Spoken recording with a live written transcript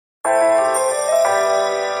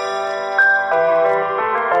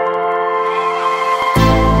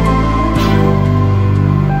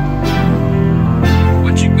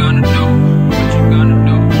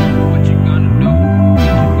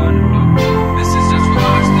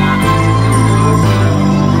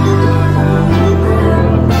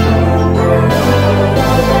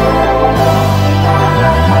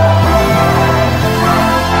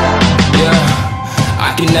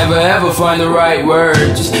ever find the right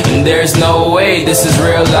words, and there's no way this is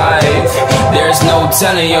real life. There's no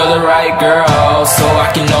telling you're the right girl, so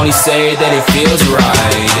I can only say that it feels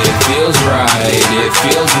right. It feels right, it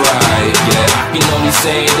feels right, yeah. I can only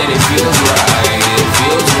say that it feels right. It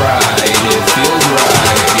feels right, it feels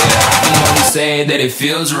right, yeah. I can only say that it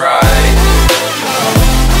feels right.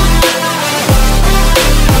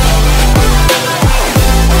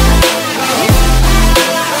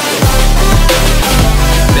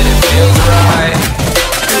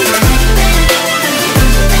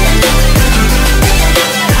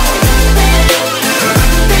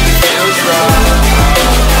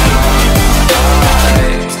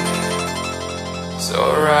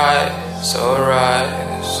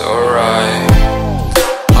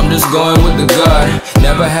 Going with the gut,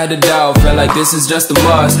 never had a doubt, felt like this is just a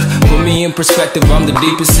must. Put me in perspective, I'm the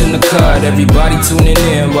deepest in the cut. Everybody tuning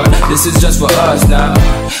in, but this is just for us now.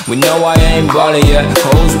 We know I ain't ballin' yet,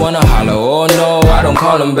 hoes wanna holler, oh no, I don't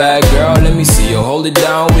call them back. Girl, let me see you hold it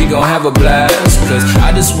down, we gon' have a blast. Cause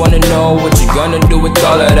I just wanna know what you gonna do with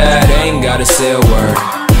all of that. Ain't gotta say a word,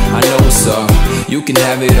 I know what's up, you can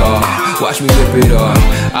have it all. Watch me rip it off,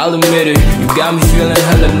 I'll admit it, you got me feeling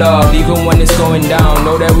hella love. Even when it's going down,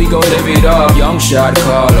 know that we gon' live it up. Young shot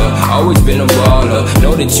caller, always been a baller.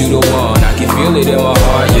 Know that you the one, I can feel it in my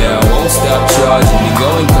heart, yeah. I won't stop charging, you go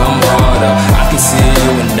and come harder. I can see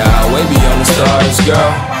you and I, way beyond the stars,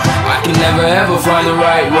 girl. I can never ever find the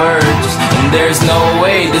right words, and there's no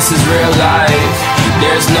way this is real life.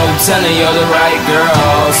 There's no telling you're the right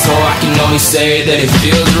girl, so I can only say that it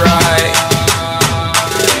feels right.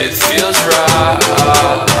 It feels right,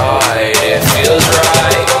 it feels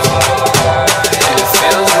right, it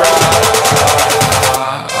feels right.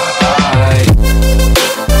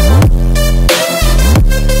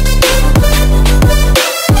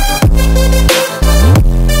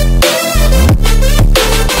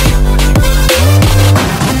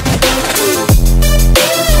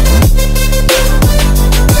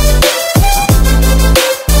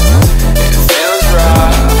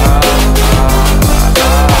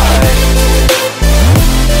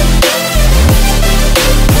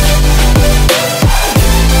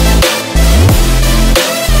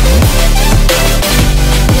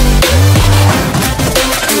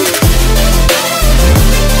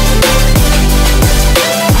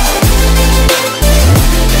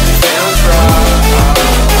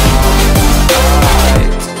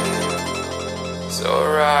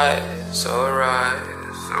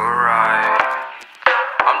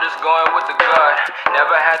 Going with the gut,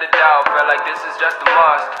 never had a doubt, felt like this is just a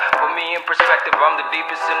must. Put me in perspective, I'm the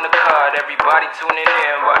deepest in the cut. Everybody tuning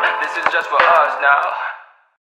in, but this is just for us now.